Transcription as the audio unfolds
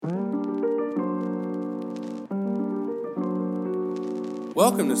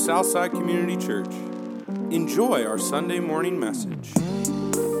Welcome to Southside Community Church. Enjoy our Sunday morning message. A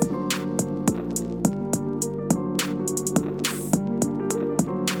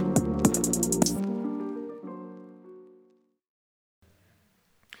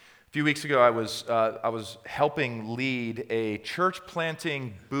few weeks ago, I was helping lead a church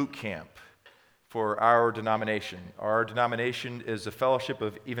planting boot camp for our denomination. Our denomination is a fellowship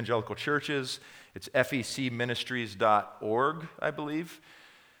of evangelical churches. It's fecministries.org, I believe,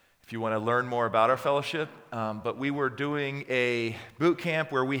 if you want to learn more about our fellowship. But we were doing a boot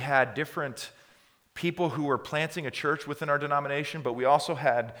camp where we had different people who were planting a church within our denomination, but we also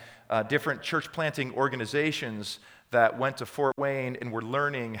had different church planting organizations that went to Fort Wayne and were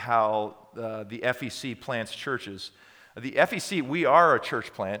learning how the FEC plants churches. The FEC, we are a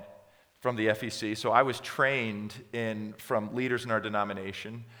church plant from the FEC, so I was trained from leaders in our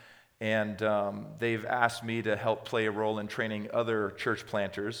denomination, and they've asked me to help play a role in training other church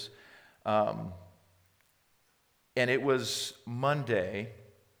planters. And it was Monday,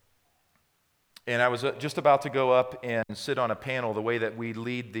 and I was just about to go up and sit on a panel. The way that we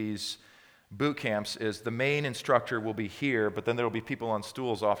lead these boot camps is the main instructor will be here, but then there will be people on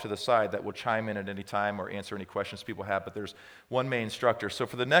stools off to the side that will chime in at any time or answer any questions people have, but there's one main instructor. So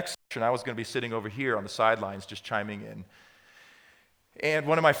for the next session, I was going to be sitting over here on the sidelines just chiming in. And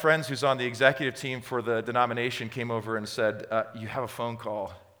one of my friends who's on the executive team for the denomination came over and said, you have a phone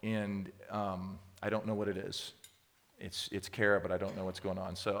call, and I don't know what it is. It's Kara, but I don't know what's going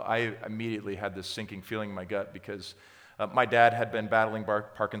on. So I immediately had this sinking feeling in my gut because my dad had been battling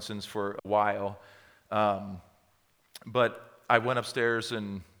Parkinson's for a while, but I went upstairs,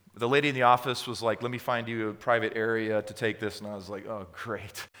 and the lady in the office was like, let me find you a private area to take this, and I was like, oh,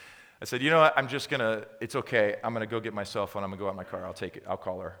 great. I said, you know what, it's okay, I'm going to go get my cell phone, I'm going to go out in my car, I'll take it, I'll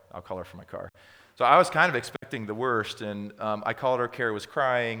call her from my car. So I was kind of expecting the worst, and I called her, Kara was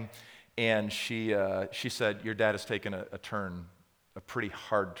crying, and she said, your dad has taken a turn, a pretty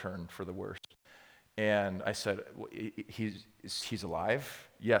hard turn for the worst. And I said, he's alive?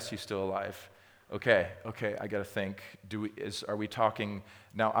 Yes, he's still alive. Okay, I got to think. Are we talking?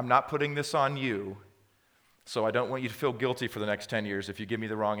 Now, I'm not putting this on you, so I don't want you to feel guilty for the next 10 years if you give me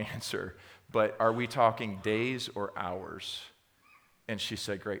the wrong answer. But are we talking days or hours? And she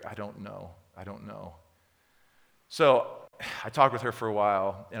said, Greg, I don't know. So I talked with her for a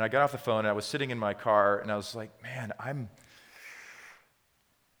while, and I got off the phone, and I was sitting in my car, and I was like, man,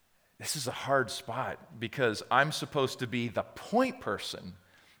 this is a hard spot because I'm supposed to be the point person.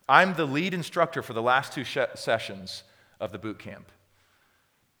 I'm the lead instructor for the last two sessions of the boot camp.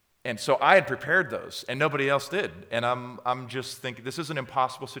 And so I had prepared those, and nobody else did. And I'm just thinking, this is an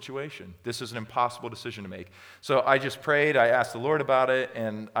impossible situation. This is an impossible decision to make. So I just prayed, I asked the Lord about it,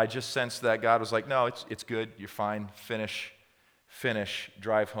 and I just sensed that God was like, no, it's good, you're fine, finish,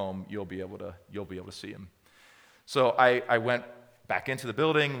 drive home, you'll be able to see him. So I went back into the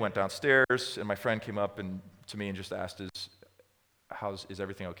building, went downstairs, and my friend came up to me and just asked, is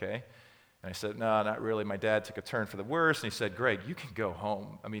everything okay? And I said, no, not really. My dad took a turn for the worse, and he said, Greg, you can go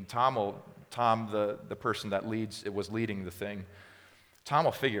home. I mean, Tom, the person that was leading the thing, Tom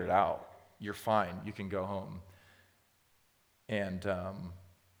will figure it out. You're fine. You can go home. And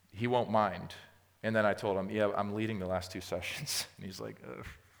he won't mind. And then I told him, yeah, I'm leading the last two sessions. And he's like,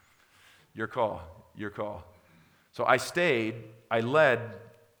 your call. So I stayed, I led,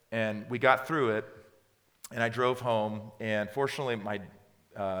 and we got through it, and I drove home, and fortunately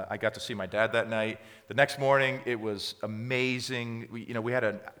I got to see my dad that night. The next morning, it was amazing. We had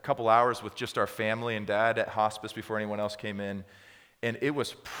a couple hours with just our family and dad at hospice before anyone else came in, and it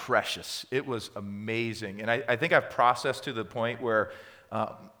was precious. It was amazing, and I think I've processed to the point where,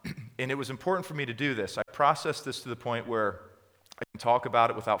 and it was important for me to do this, I processed this to the point where I can talk about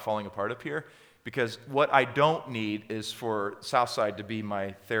it without falling apart up here. Because what I don't need is for Southside to be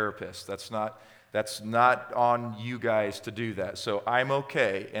my therapist. That's not on you guys to do that. So I'm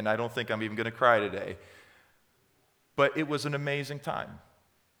okay, and I don't think I'm even going to cry today. But it was an amazing time.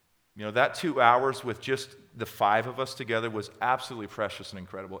 That 2 hours with just the five of us together was absolutely precious and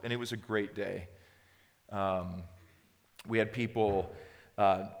incredible, and it was a great day. We had people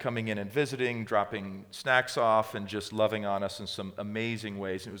coming in and visiting, dropping snacks off, and just loving on us in some amazing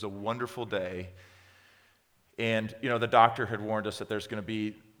ways. It was a wonderful day. And, the doctor had warned us that there's going to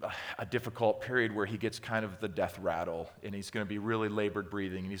be a difficult period where he gets kind of the death rattle, and he's going to be really labored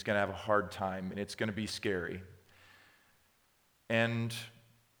breathing, and he's going to have a hard time, and it's going to be scary. And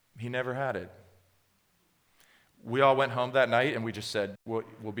he never had it. We all went home that night, and we just said,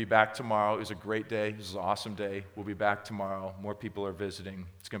 we'll be back tomorrow. It was a great day. It was an awesome day. We'll be back tomorrow. More people are visiting.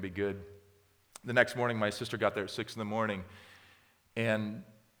 It's going to be good. The next morning, my sister got there at 6 in the morning, And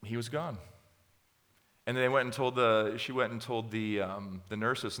he was gone. And then she went and told the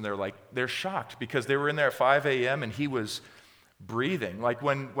nurses, and they're shocked because they were in there at 5 a.m. and he was breathing. Like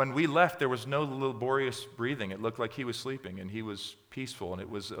when we left, there was no laborious breathing. It looked like he was sleeping, and he was peaceful, and it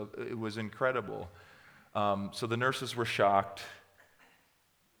was incredible. So the nurses were shocked.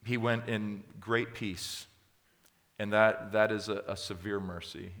 He went in great peace, and that is a severe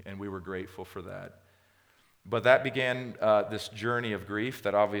mercy, and we were grateful for that. But that began this journey of grief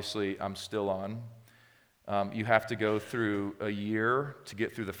that obviously I'm still on. You have to go through a year to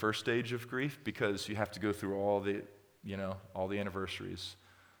get through the first stage of grief because you have to go through all the anniversaries,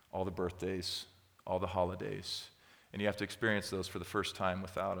 all the birthdays, all the holidays, and you have to experience those for the first time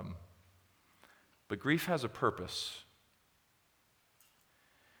without him. But grief has a purpose,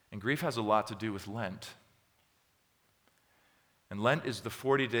 and grief has a lot to do with Lent. And Lent is the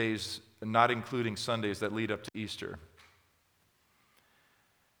 40 days, not including Sundays, that lead up to Easter.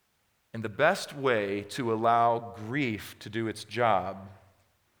 And the best way to allow grief to do its job,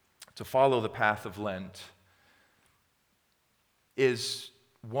 to follow the path of Lent, is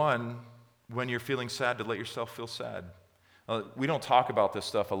one, when you're feeling sad, to let yourself feel sad. We don't talk about this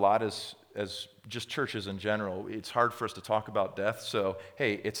stuff a lot as just churches in general. It's hard for us to talk about death. So,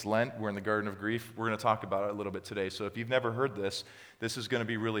 hey, it's Lent. We're in the Garden of Grief. We're going to talk about it a little bit today. So if you've never heard this, this is going to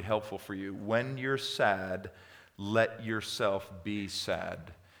be really helpful for you. When you're sad, let yourself be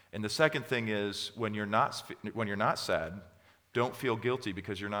sad. And the second thing is, when you're not sad, don't feel guilty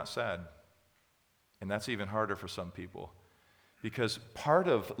because you're not sad. And that's even harder for some people. Because part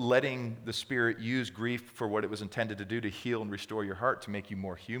of letting the Spirit use grief for what it was intended to do, to heal and restore your heart, to make you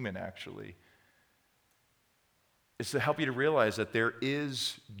more human, actually, is to help you to realize that there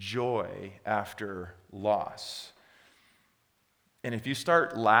is joy after loss. And if you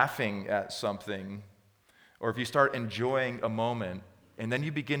start laughing at something, or if you start enjoying a moment, and then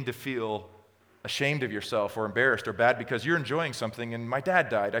you begin to feel ashamed of yourself or embarrassed or bad because you're enjoying something and my dad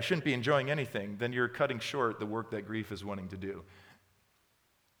died, I shouldn't be enjoying anything, then you're cutting short the work that grief is wanting to do.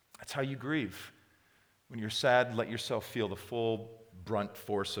 That's how you grieve. When you're sad, let yourself feel the full brunt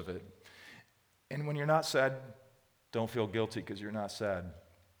force of it. And when you're not sad, don't feel guilty because you're not sad.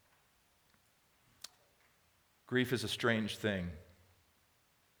 Grief is a strange thing.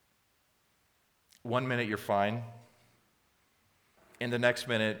 One minute you're fine. And the next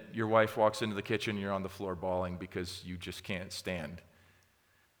minute, your wife walks into the kitchen and you're on the floor bawling because you just can't stand.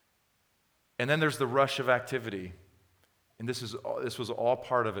 And then there's the rush of activity. And this was all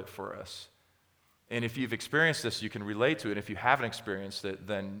part of it for us. And if you've experienced this, you can relate to it. If you haven't experienced it,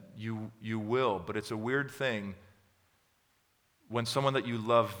 then you will. But it's a weird thing when someone that you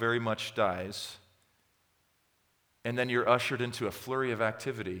love very much dies, and then you're ushered into a flurry of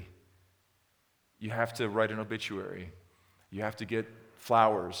activity. You have to write an obituary. You have to get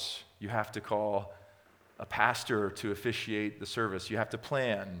flowers. You have to call a pastor to officiate the service. You have to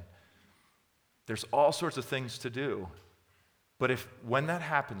plan. There's all sorts of things to do. But when that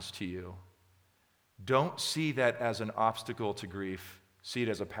happens to you, don't see that as an obstacle to grief. See it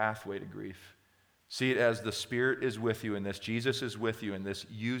as a pathway to grief. See it as the Spirit is with you in this. Jesus is with you in this.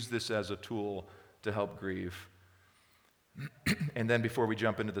 Use this as a tool to help grieve. And then before we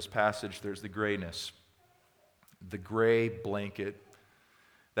jump into this passage, there's the grayness. The gray blanket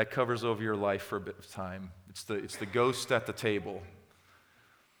that covers over your life for a bit of time. It's the ghost at the table.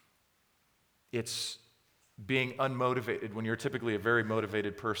 It's being unmotivated when you're typically a very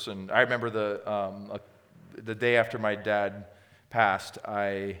motivated person. I remember the day after my dad passed,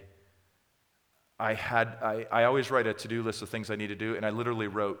 I always write a to-do list of things I need to do, and I literally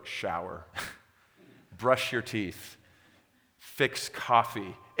wrote shower, brush your teeth, fix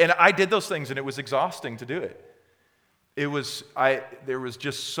coffee. And I did those things, and it was exhausting to do it. There was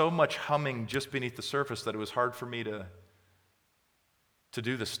just so much humming just beneath the surface that it was hard for me to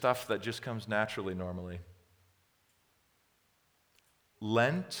do the stuff that just comes naturally normally.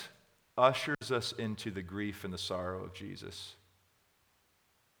 Lent ushers us into the grief and the sorrow of Jesus.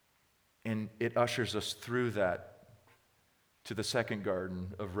 And it ushers us through that to the second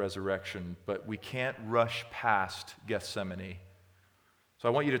garden of resurrection, but we can't rush past Gethsemane. So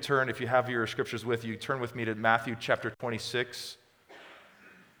I want you to turn, if you have your scriptures with you, turn with me to Matthew chapter 26.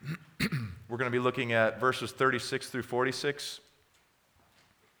 We're going to be looking at verses 36 through 46.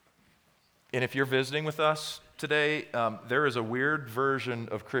 And if you're visiting with us today, there is a weird version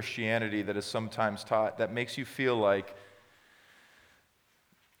of Christianity that is sometimes taught that makes you feel like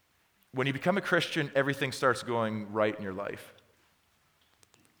when you become a Christian, everything starts going right in your life.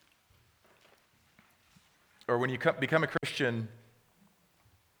 Or when you become a Christian,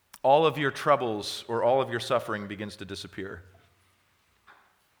 all of your troubles or all of your suffering begins to disappear.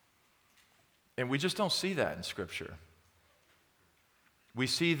 And we just don't see that in Scripture. We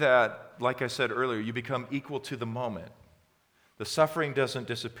see that, like I said earlier, you become equal to the moment. The suffering doesn't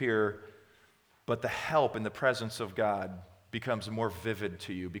disappear, but the help in the presence of God becomes more vivid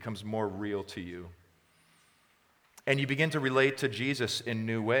to you, becomes more real to you. And you begin to relate to Jesus in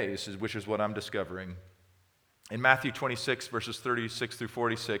new ways, which is what I'm discovering. In Matthew 26, verses 36 through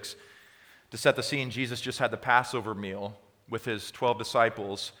 46, to set the scene, Jesus just had the Passover meal with his 12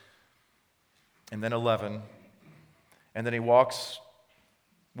 disciples, and then 11. And then he walks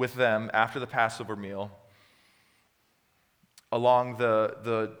with them after the Passover meal along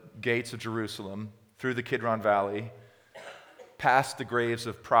the gates of Jerusalem, through the Kidron Valley, past the graves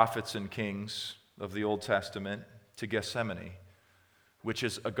of prophets and kings of the Old Testament, to Gethsemane, which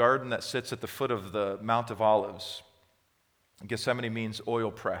is a garden that sits at the foot of the Mount of Olives. Gethsemane means oil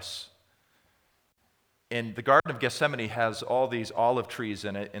press. And the Garden of Gethsemane has all these olive trees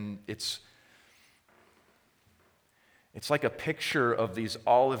in it, and it's like a picture of these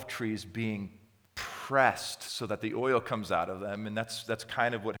olive trees being pressed so that the oil comes out of them, and that's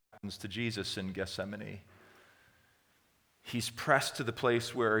kind of what happens to Jesus in Gethsemane. He's pressed to the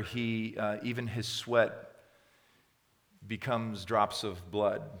place where even his sweat becomes drops of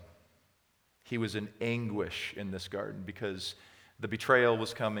blood. He was in anguish in this garden because the betrayal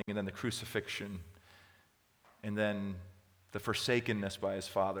was coming, and then the crucifixion, and then the forsakenness by his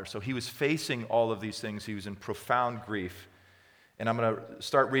Father. So he was facing all of these things. He was in profound grief. And I'm going to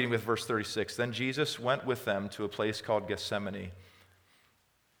start reading with verse 36. Then Jesus went with them to a place called Gethsemane.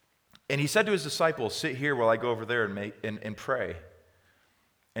 And he said to his disciples, "Sit here while I go over there and pray."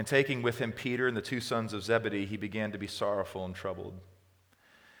 And taking with him Peter and the two sons of Zebedee, he began to be sorrowful and troubled.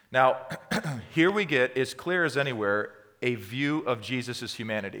 Now, here we get, as clear as anywhere, a view of Jesus'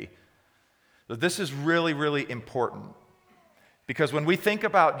 humanity. So this is really, really important. Because when we think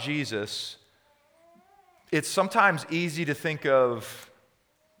about Jesus, it's sometimes easy to think of,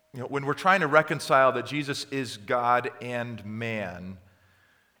 when we're trying to reconcile that Jesus is God and man,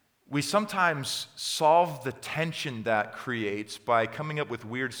 we sometimes solve the tension that creates by coming up with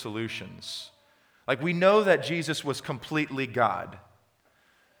weird solutions. Like, we know that Jesus was completely God.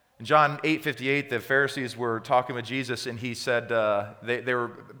 In John 8:58, the Pharisees were talking with Jesus, and he said, they were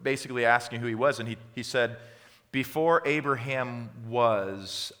basically asking who he was, and he said, "Before Abraham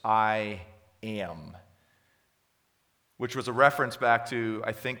was, I am." Which was a reference back to,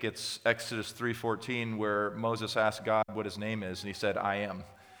 I think it's Exodus 3:14, where Moses asked God what his name is, and he said, "I am."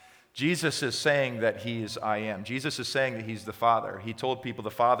 Jesus is saying that he is I am. Jesus is saying that he's the Father. He told people,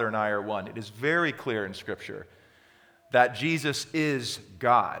 "The Father and I are one." It is very clear in Scripture that Jesus is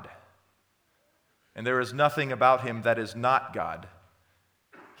God. And there is nothing about him that is not God.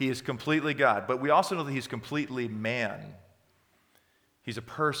 He is completely God. But we also know that he's completely man. He's a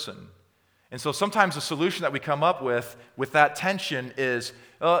person. And so sometimes the solution that we come up with that tension is,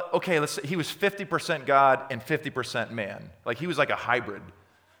 okay, let's say he was 50% God and 50% man. Like, he was like a hybrid.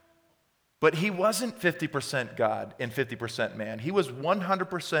 But he wasn't 50% God and 50% man. He was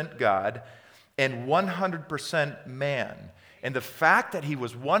 100% God and 100% man. And the fact that he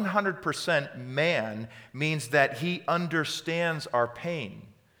was 100% man means that he understands our pain,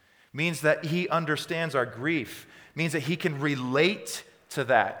 means that he understands our grief, means that he can relate to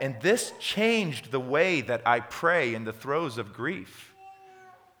that. And this changed the way that I pray in the throes of grief.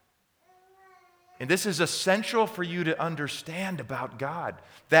 And this is essential for you to understand about God,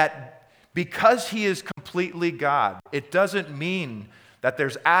 that because he is completely God, it doesn't mean that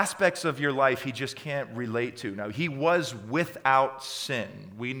there's aspects of your life he just can't relate to. Now, he was without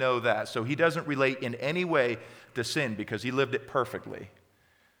sin. We know that. So he doesn't relate in any way to sin because he lived it perfectly.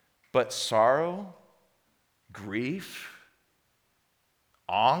 But sorrow, grief,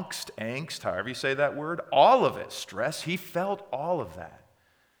 angst, however you say that word, all of it, stress, he felt all of that.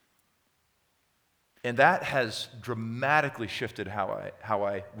 And that has dramatically shifted how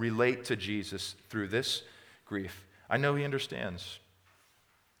I relate to Jesus through this grief. I know he understands.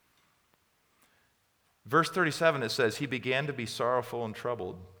 Verse 37, it says, he began to be sorrowful and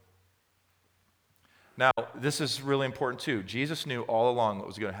troubled. Now, this is really important too. Jesus knew all along what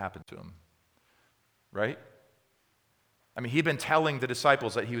was going to happen to him, right? I mean, he'd been telling the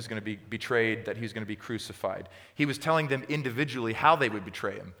disciples that he was going to be betrayed, that he was going to be crucified. He was telling them individually how they would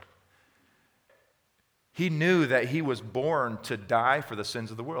betray him. He knew that he was born to die for the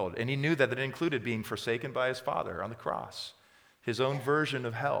sins of the world, and he knew that it included being forsaken by his Father on the cross, his own version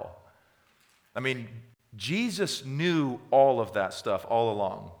of hell. I mean, Jesus knew all of that stuff all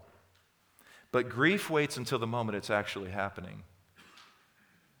along. But grief waits until the moment it's actually happening.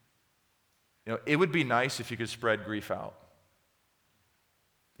 It would be nice if you could spread grief out.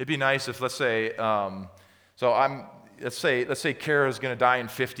 It'd be nice if, let's say, let's say Kara's going to die in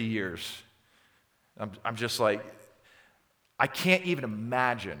 50 years. I'm just like, I can't even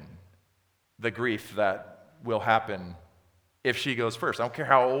imagine the grief that will happen if she goes first. I don't care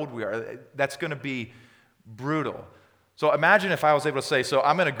how old we are. That's going to be brutal. So imagine if I was able to say, so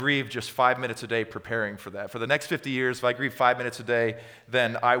I'm going to grieve just 5 minutes a day preparing for that. For the next 50 years, if I grieve 5 minutes a day,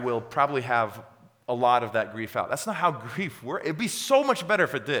 then I will probably have a lot of that grief out. That's not how grief works. It'd be so much better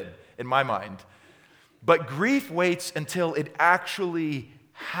if it did, in my mind. But grief waits until it actually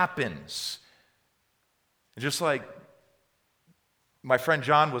happens. Just like my friend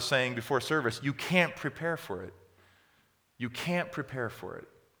John was saying before service, you can't prepare for it. You can't prepare for it.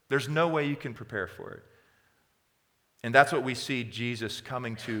 There's no way you can prepare for it. And that's what we see Jesus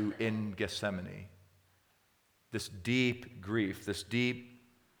coming to in Gethsemane. This deep grief, this deep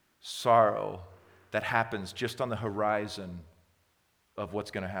sorrow that happens just on the horizon of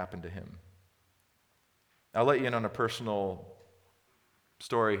what's going to happen to him. I'll let you in on a personal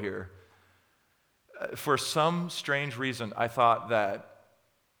story here. For some strange reason, I thought that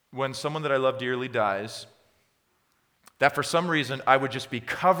when someone that I love dearly dies, that for some reason I would just be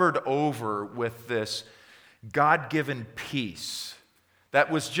covered over with this God-given peace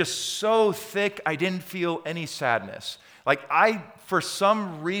that was just so thick I didn't feel any sadness. Like I, for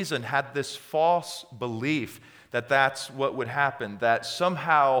some reason, had this false belief that that's what would happen, that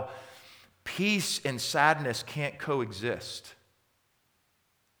somehow peace and sadness can't coexist.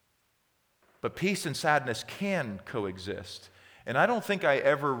 But peace and sadness can coexist. And I don't think I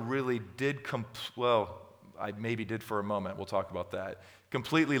ever really did, I maybe did for a moment, we'll talk about that,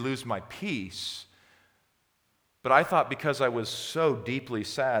 completely lose my peace. But I thought because I was so deeply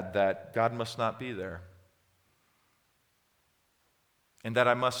sad that God must not be there. And that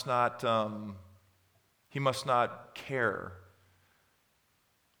He must not care.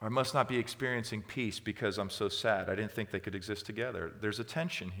 Or I must not be experiencing peace because I'm so sad. I didn't think they could exist together. There's a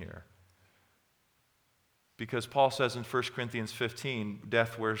tension here. Because Paul says in 1 Corinthians 15,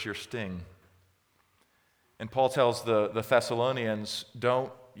 death, where's your sting? And Paul tells the Thessalonians,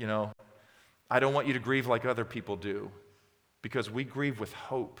 I don't want you to grieve like other people do, because we grieve with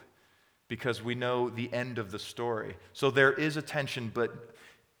hope, because we know the end of the story. So there is a tension, but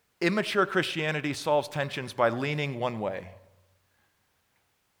immature Christianity solves tensions by leaning one way,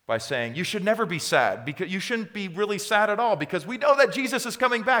 by saying, you should never be sad, because you shouldn't be really sad at all, because we know that Jesus is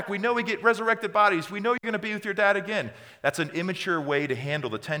coming back. We know we get resurrected bodies. We know you're going to be with your dad again. That's an immature way to handle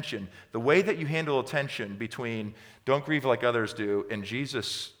the tension. The way that you handle a tension between don't grieve like others do and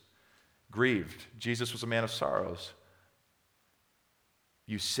Jesus grieved. Jesus was a man of sorrows.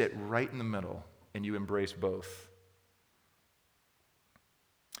 You sit right in the middle and you embrace both.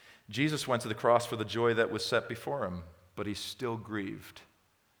 Jesus went to the cross for the joy that was set before him, but he still grieved.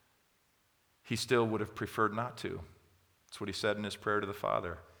 He still would have preferred not to. That's what he said in his prayer to the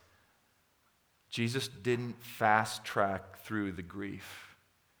Father. Jesus didn't fast track through the grief.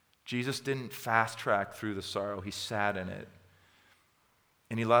 Jesus didn't fast track through the sorrow. He sat in it.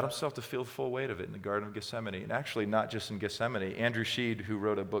 And he allowed himself to feel the full weight of it in the Garden of Gethsemane. And actually, not just in Gethsemane. Andrew Sheed, who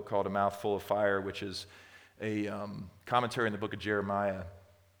wrote a book called A Mouthful of Fire, which is a commentary in the book of Jeremiah,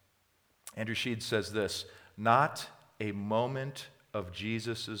 Andrew Sheed says this, not a moment of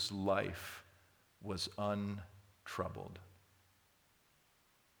Jesus' life was untroubled.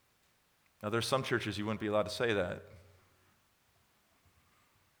 Now, there's some churches you wouldn't be allowed to say that,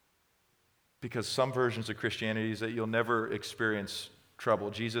 because some versions of Christianity is that you'll never experience trouble.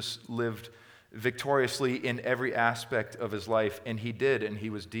 Jesus lived victoriously in every aspect of his life, and he did, and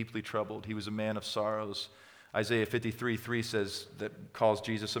he was deeply troubled. He was a man of sorrows. Isaiah 53:3 says that calls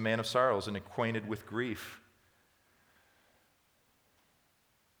Jesus a man of sorrows and acquainted with grief.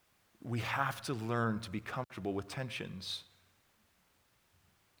 We have to learn to be comfortable with tensions.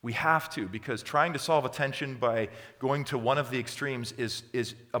 We have to, because trying to solve a tension by going to one of the extremes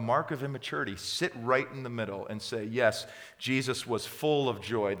is a mark of immaturity. Sit right in the middle and say, yes, Jesus was full of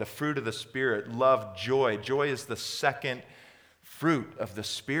joy, the fruit of the Spirit, love, joy. Joy is the second fruit of the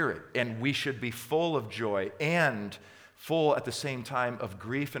Spirit, and we should be full of joy and full at the same time of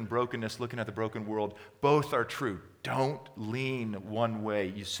grief and brokenness, looking at the broken world. Both are true. Don't lean one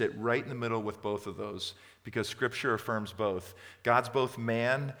way. You sit right in the middle with both of those, because Scripture affirms both. God's both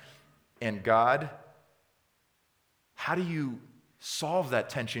man and God. How do you solve that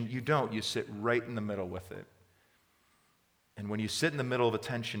tension? You don't. You sit right in the middle with it. And when you sit in the middle of a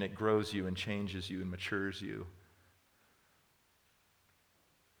tension, it grows you and changes you and matures you.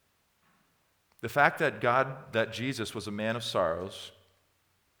 The fact that Jesus was a man of sorrows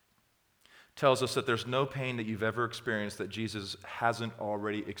tells us that there's no pain that you've ever experienced that Jesus hasn't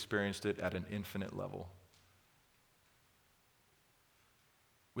already experienced it at an infinite level.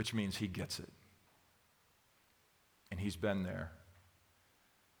 Which means he gets it. And he's been there.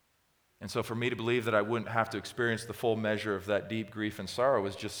 And so for me to believe that I wouldn't have to experience the full measure of that deep grief and sorrow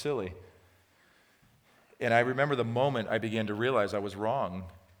was just silly. And I remember the moment I began to realize I was wrong.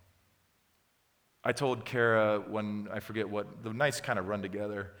 I told Kara when, I forget what, the nights kind of run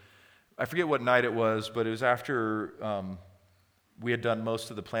together. I forget what night it was, but it was after we had done most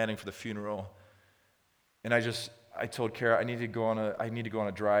of the planning for the funeral. And I told Kara, I need to go on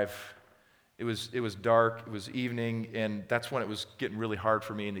a drive. It was dark, it was evening, and that's when it was getting really hard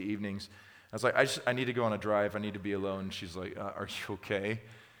for me in the evenings. I was like, I need to go on a drive, I need to be alone. She's like, are you okay?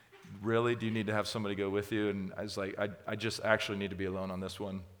 Really? Do you need to have somebody go with you? And I was like, I just actually need to be alone on this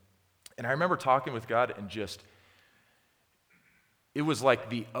one. And I remember talking with God and it was like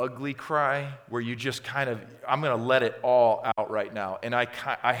the ugly cry where you just kind of, I'm going to let it all out right now. And I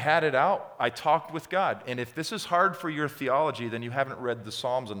had it out. I talked with God. And if this is hard for your theology, then you haven't read the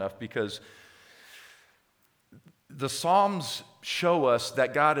Psalms enough, because the Psalms show us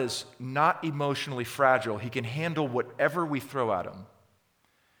that God is not emotionally fragile. He can handle whatever we throw at him.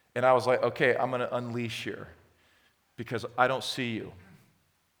 And I was like, okay, I'm going to unleash here because I don't see you.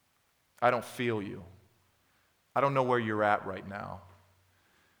 I don't feel you. I don't know where you're at right now.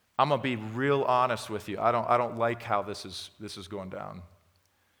 I'm going to be real honest with you. I don't like how this is going down.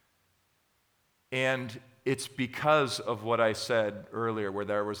 And it's because of what I said earlier, where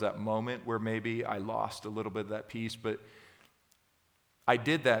there was that moment where maybe I lost a little bit of that peace, but I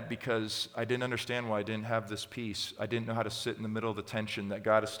did that because I didn't understand why I didn't have this peace. I didn't know how to sit in the middle of the tension that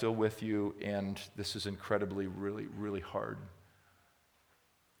God is still with you, and this is incredibly, really, really hard.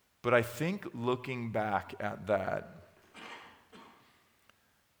 But I think looking back at that,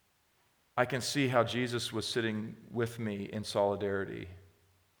 I can see how Jesus was sitting with me in solidarity,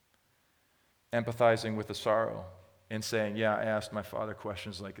 empathizing with the sorrow, and saying, yeah, I asked my Father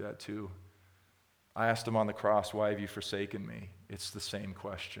questions like that too. I asked him on the cross, why have you forsaken me? It's the same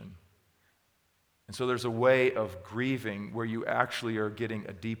question. And so there's a way of grieving where you actually are getting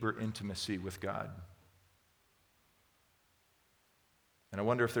a deeper intimacy with God. And I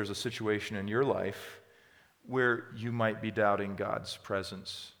wonder if there's a situation in your life where you might be doubting God's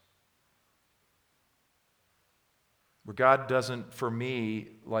presence. Where God doesn't, for me,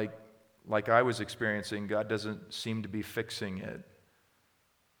 like I was experiencing, God doesn't seem to be fixing it.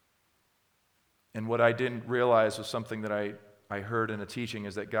 And what I didn't realize was something that I heard in a teaching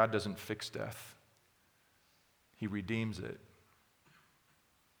is that God doesn't fix death. He redeems it.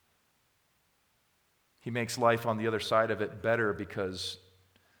 He makes life on the other side of it better because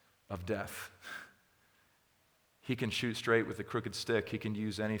of death. He can shoot straight with a crooked stick. He can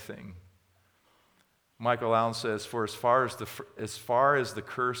use anything. Michael Allen says, for as far as the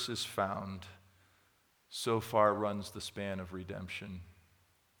curse is found, so far runs the span of redemption.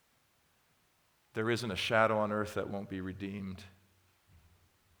 There isn't a shadow on earth that won't be redeemed.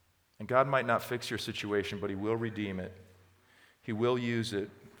 And God might not fix your situation, but he will redeem it. He will use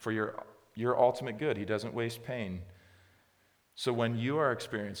it for your ultimate good. He doesn't waste pain. So when you are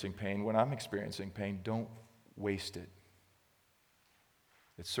experiencing pain, when I'm experiencing pain, don't waste it.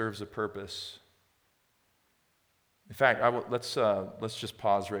 It serves a purpose. In fact, let's just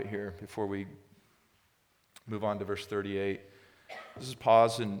pause right here before we move on to verse 38. Let's just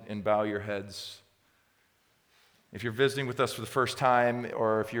pause and bow your heads. If you're visiting with us for the first time,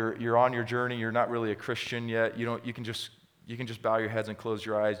 or if you're on your journey, you're not really a Christian yet, you can just bow your heads and close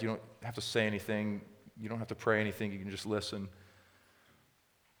your eyes. You don't have to say anything. You don't have to pray anything. You can just listen.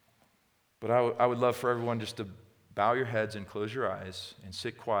 But I would love for everyone just to bow your heads and close your eyes and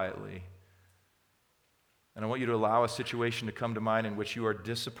sit quietly. And I want you to allow a situation to come to mind in which you are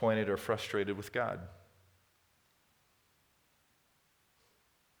disappointed or frustrated with God.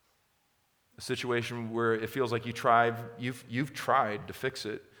 A situation where it feels like you've tried to fix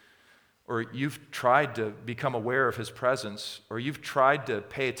it, or you've tried to become aware of his presence, or you've tried to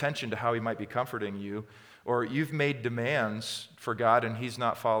pay attention to how he might be comforting you, or you've made demands for God and he's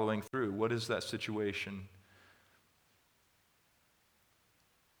not following through. What is that situation?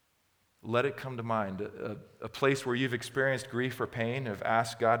 Let it come to mind, a place where you've experienced grief or pain, have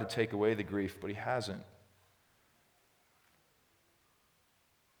asked God to take away the grief, but he hasn't.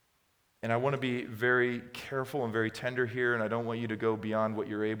 And I want to be very careful and very tender here, and I don't want you to go beyond what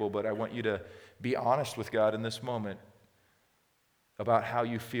you're able, but I want you to be honest with God in this moment about how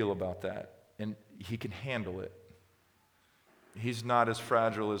you feel about that, and he can handle it. He's not as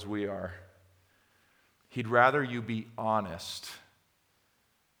fragile as we are. He'd rather you be honest.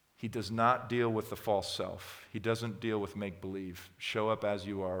 He does not deal with the false self. He doesn't deal with make-believe. Show up as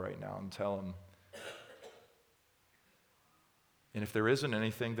you are right now and tell him. And if there isn't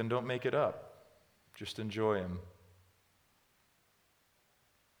anything, then don't make it up. Just enjoy him.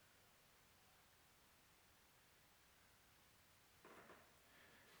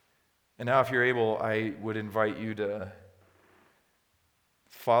 And now, if you're able, I would invite you to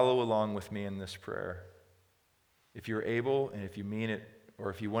follow along with me in this prayer. If you're able, and if you mean it, or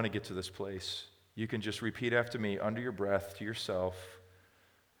if you want to get to this place, you can just repeat after me under your breath to yourself,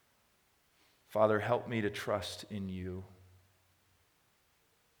 Father, help me to trust in you.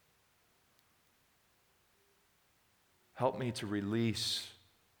 Help me to release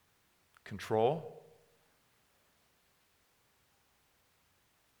control.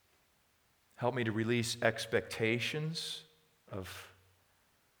 Help me to release expectations of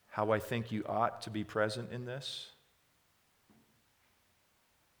how I think you ought to be present in this.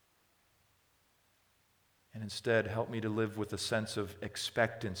 And instead, help me to live with a sense of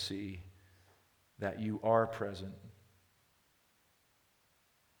expectancy that you are present,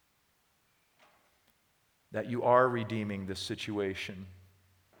 that you are redeeming this situation,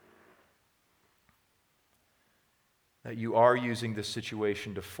 that you are using this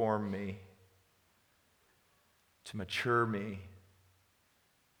situation to form me, to mature me,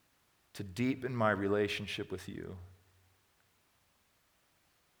 to deepen my relationship with you.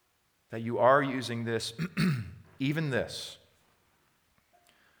 That you are using this, even this,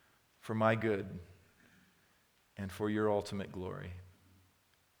 for my good and for your ultimate glory.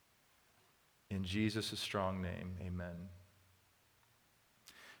 In Jesus' strong name, amen.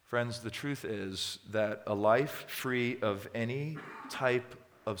 Friends, the truth is that a life free of any type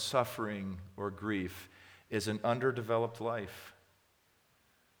of suffering or grief is an underdeveloped life.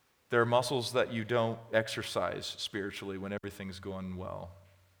 There are muscles that you don't exercise spiritually when everything's going well.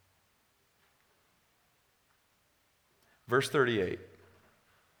 Verse 38.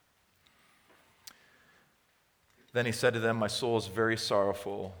 Then he said to them, my soul is very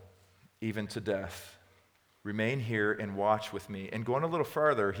sorrowful, even to death. Remain here and watch with me. And going a little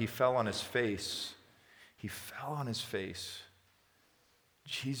farther, he fell on his face. He fell on his face.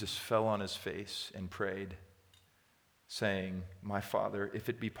 Jesus fell on his face and prayed, saying, my Father, if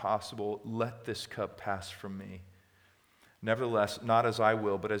it be possible, let this cup pass from me. Nevertheless, not as I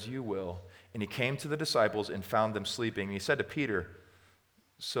will, but as you will. And he came to the disciples and found them sleeping. And he said to Peter,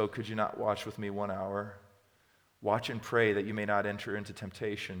 so could you not watch with me 1 hour? Watch and pray that you may not enter into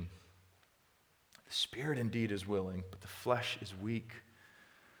temptation. The spirit indeed is willing, but the flesh is weak.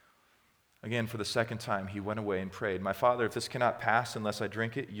 Again, for the second time, he went away and prayed, my Father, if this cannot pass unless I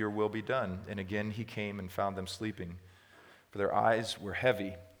drink it, your will be done. And again he came and found them sleeping, for their eyes were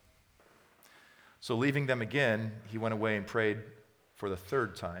heavy. So leaving them again, he went away and prayed for the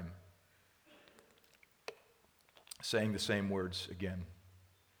third time, saying the same words again.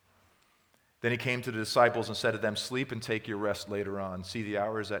 Then he came to the disciples and said to them, sleep and take your rest later on. See, the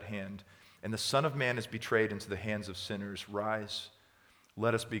hour is at hand, and the Son of Man is betrayed into the hands of sinners. Rise,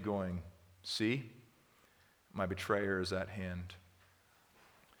 let us be going. See, my betrayer is at hand.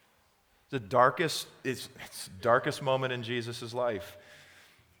 It's the darkest moment in Jesus' life.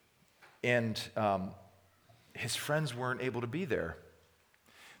 And his friends weren't able to be there.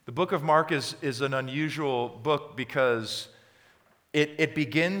 The book of Mark is an unusual book because it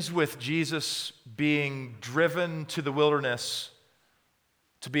begins with Jesus being driven to the wilderness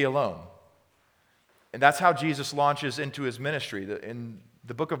to be alone. And that's how Jesus launches into his ministry. In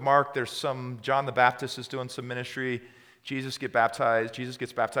the book of Mark, John the Baptist is doing some ministry. Jesus gets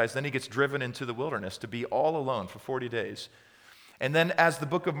baptized, then he gets driven into the wilderness to be all alone for 40 days. And then as the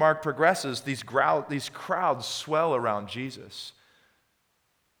book of Mark progresses, these crowds swell around Jesus.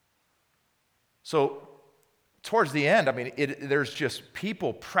 So towards the end, there's just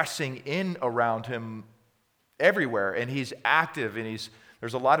people pressing in around him everywhere, and he's active, and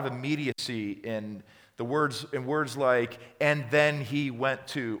there's a lot of immediacy in the words like, and then he went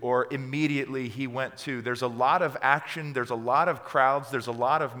to, or immediately he went to. There's a lot of action, there's a lot of crowds, there's a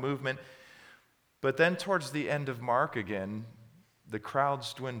lot of movement. But then towards the end of Mark again, the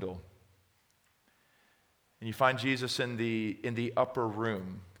crowds dwindle. And you find Jesus in the upper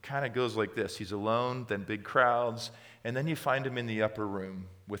room. Kind of goes like this. He's alone, then big crowds, and then you find him in the upper room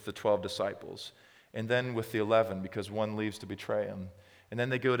with the 12 disciples, and then with the 11 because one leaves to betray him. And then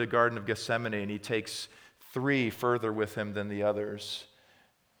they go to Garden of Gethsemane, and he takes 3 further with him than the others.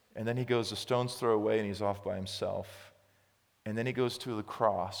 And then he goes a stone's throw away, and he's off by himself. And then he goes to the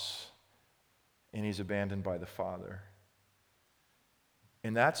cross, and he's abandoned by the Father.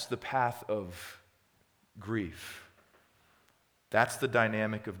 And that's the path of grief. That's the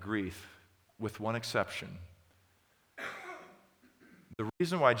dynamic of grief, with one exception. The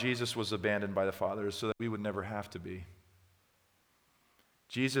reason why Jesus was abandoned by the Father is so that we would never have to be.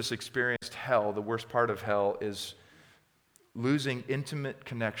 Jesus experienced hell. The worst part of hell is losing intimate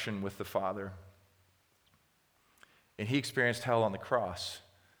connection with the Father. And he experienced hell on the cross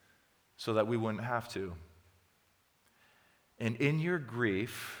so that we wouldn't have to. And in your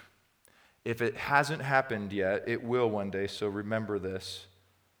grief, if it hasn't happened yet, it will one day, so remember this.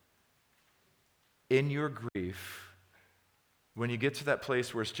 In your grief, when you get to that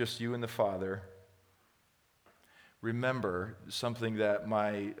place where it's just you and the Father, remember something that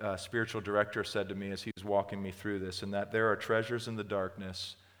my spiritual director said to me as he was walking me through this, and that there are treasures in the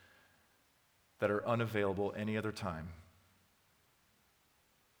darkness that are unavailable any other time.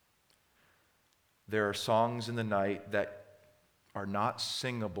 There are songs in the night that are not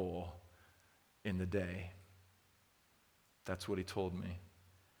singable in the day. That's what he told me.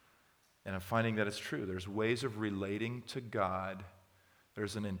 And I'm finding that it's true. There's ways of relating to God.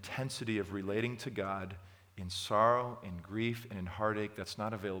 There's an intensity of relating to God in sorrow, in grief, and in heartache that's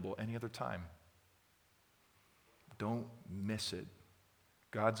not available any other time. Don't miss it.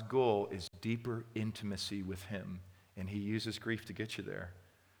 God's goal is deeper intimacy with him, and he uses grief to get you there.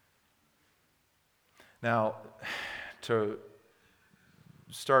 Now, to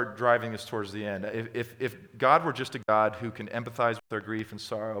start driving this towards the end, if God were just a God who can empathize with our grief and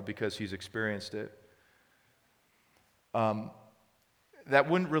sorrow because he's experienced it, that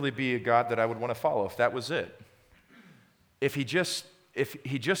wouldn't really be a God that I would want to follow if that was it. If he just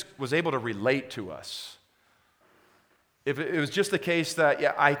was able to relate to us, if it was just the case that,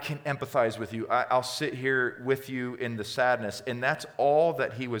 yeah, I can empathize with you, I'll sit here with you in the sadness, and that's all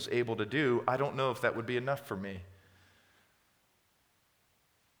that he was able to do, I don't know if that would be enough for me.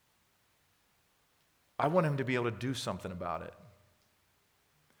 I want him to be able to do something about it.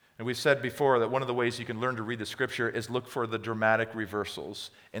 And we've said before that one of the ways you can learn to read the Scripture is look for the dramatic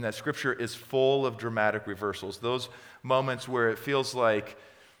reversals. And that Scripture is full of dramatic reversals. Those moments where it feels like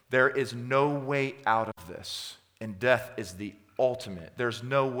there is no way out of this, and death is the ultimate. There's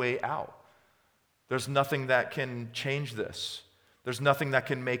no way out. There's nothing that can change this. There's nothing that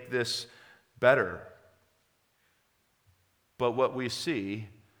can make this better. But what we see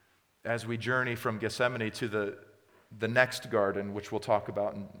as we journey from Gethsemane to the next garden, which we'll talk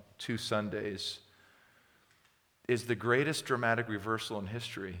about in 2 Sundays, is the greatest dramatic reversal in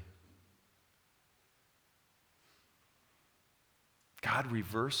history. God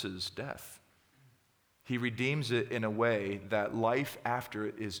reverses death. He redeems it in a way that life after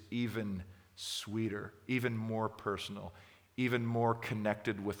it is even sweeter, even more personal, even more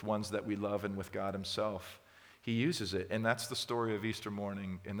connected with ones that we love and with God himself. He uses it, and that's the story of Easter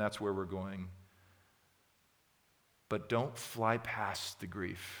morning, and that's where we're going. But don't fly past the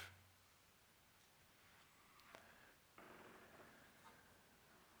grief.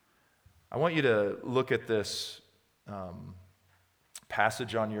 I want you to look at this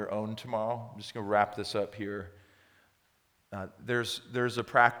passage on your own tomorrow. I'm just going to wrap this up here. There's a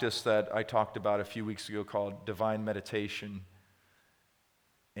practice that I talked about a few weeks ago called divine meditation.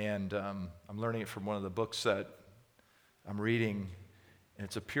 And I'm learning it from one of the books that I'm reading. And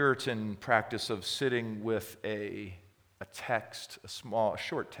it's a Puritan practice of sitting with a text, a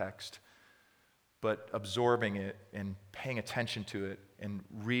short text, but absorbing it and paying attention to it and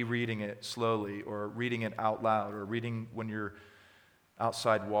rereading it slowly, or reading it out loud, or reading when you're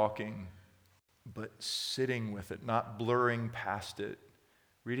outside walking, but sitting with it, not blurring past it,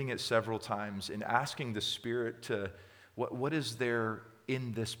 reading it several times and asking the Spirit to, what is there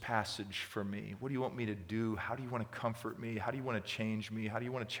in this passage for me? What do you want me to do? How do you want to comfort me? How do you want to change me? How do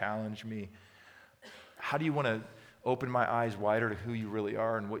you want to challenge me? How do you want to open my eyes wider to who you really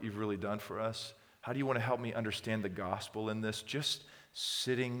are and what you've really done for us? How do you want to help me understand the gospel in this? Just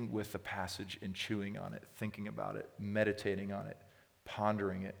sitting with the passage and chewing on it, thinking about it, meditating on it,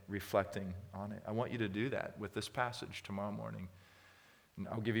 pondering it, reflecting on it. I want you to do that with this passage tomorrow morning. And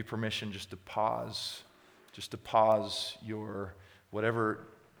I'll give you permission just to pause your whatever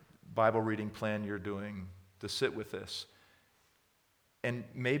Bible reading plan you're doing, to sit with this. And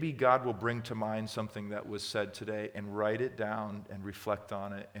maybe God will bring to mind something that was said today, and write it down and reflect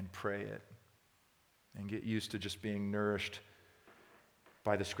on it and pray it. And get used to just being nourished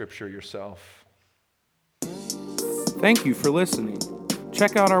by the Scripture yourself. Thank you for listening.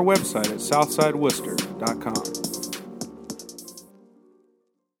 Check out our website at southsideworcester.com.